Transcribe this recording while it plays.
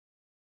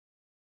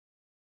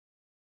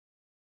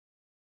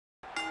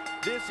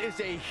This is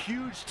a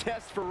huge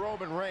test for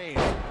Roman Reigns.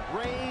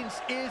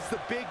 Reigns is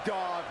the big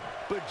dog,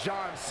 but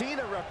John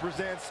Cena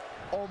represents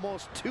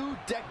almost 2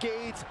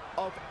 decades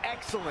of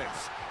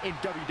excellence in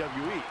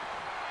WWE.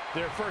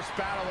 Their first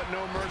battle at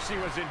No Mercy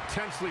was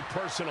intensely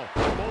personal.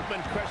 Both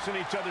men questioned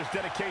each other's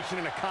dedication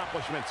and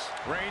accomplishments.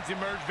 Reigns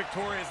emerged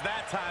victorious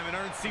that time and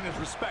earned Cena's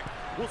respect.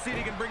 We'll see if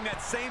he can bring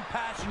that same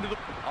passion to the...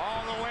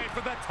 All the way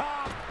for the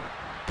top.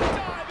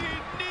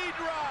 Diving knee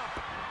drop.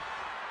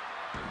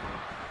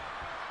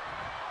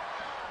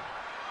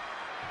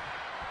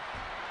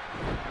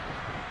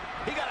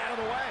 He got out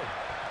of the way.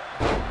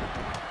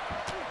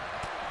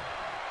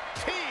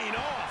 Teeing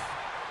off.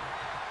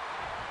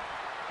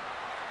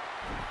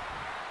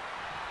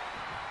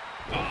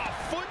 Oh,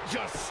 foot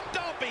just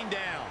stomping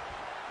down.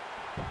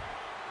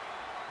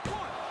 1,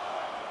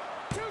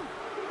 2.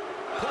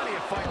 Plenty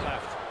of fight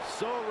left.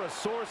 So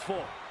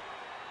resourceful.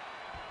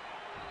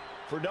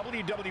 For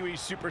WWE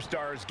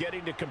superstars,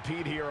 getting to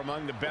compete here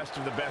among the best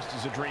of the best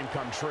is a dream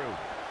come true.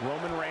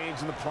 Roman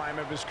Reigns, in the prime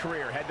of his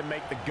career, had to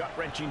make the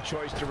gut-wrenching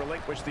choice to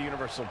relinquish the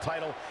Universal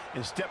title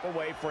and step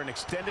away for an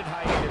extended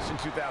hiatus in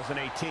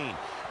 2018.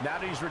 Now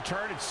that he's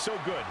returned, it's so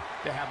good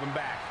to have him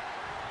back.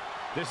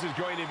 This is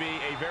going to be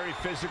a very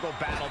physical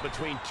battle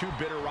between 2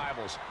 bitter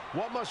rivals.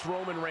 What must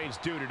Roman Reigns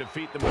do to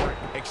defeat the more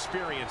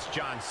experienced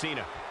John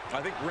Cena?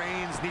 I think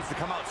Reigns needs to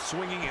come out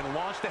swinging and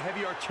launch the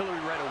heavy artillery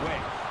right away.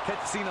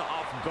 Catch Cena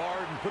off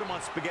guard and put him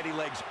on spaghetti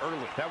legs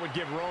early. That would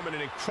give Roman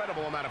an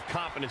incredible amount of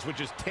confidence, which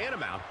is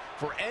tantamount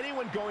for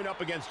anyone going up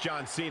against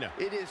John Cena.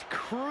 It is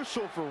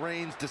crucial for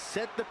Reigns to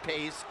set the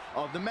pace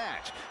of the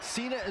match.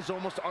 Cena is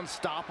almost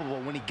unstoppable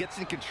when he gets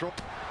in control.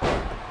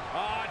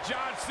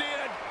 John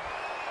Cena.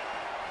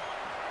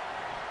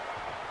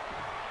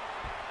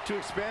 To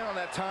expand on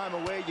that time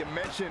away you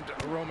mentioned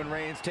Roman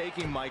Reigns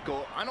taking,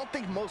 Michael, I don't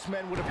think most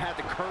men would have had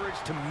the courage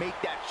to make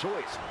that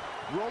choice.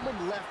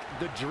 Roman left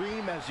the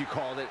dream, as you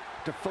called it,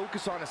 to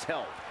focus on his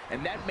health,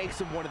 and that makes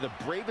him one of the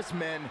bravest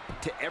men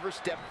to ever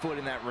step foot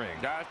in that ring.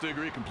 I have to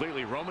agree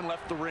completely. Roman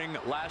left the ring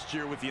last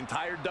year with the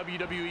entire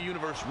WWE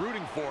Universe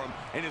rooting for him,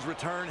 and his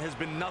return has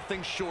been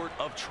nothing short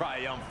of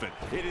triumphant.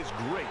 It is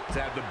great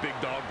to have the big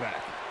dog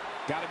back.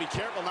 Got to be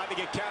careful not to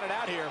get counted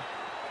out here.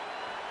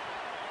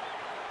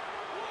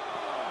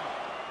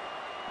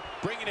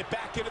 Bringing it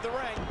back into the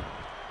ring.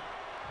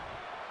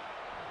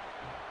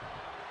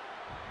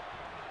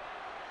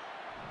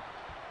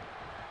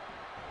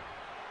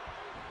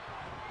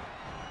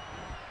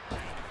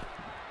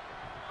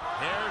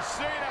 Here's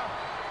Cena.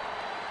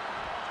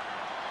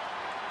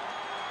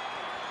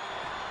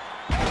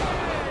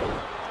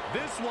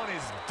 This one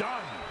is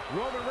done.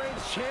 Roman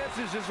Reigns'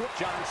 chances is what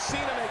John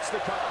Cena makes the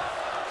cover.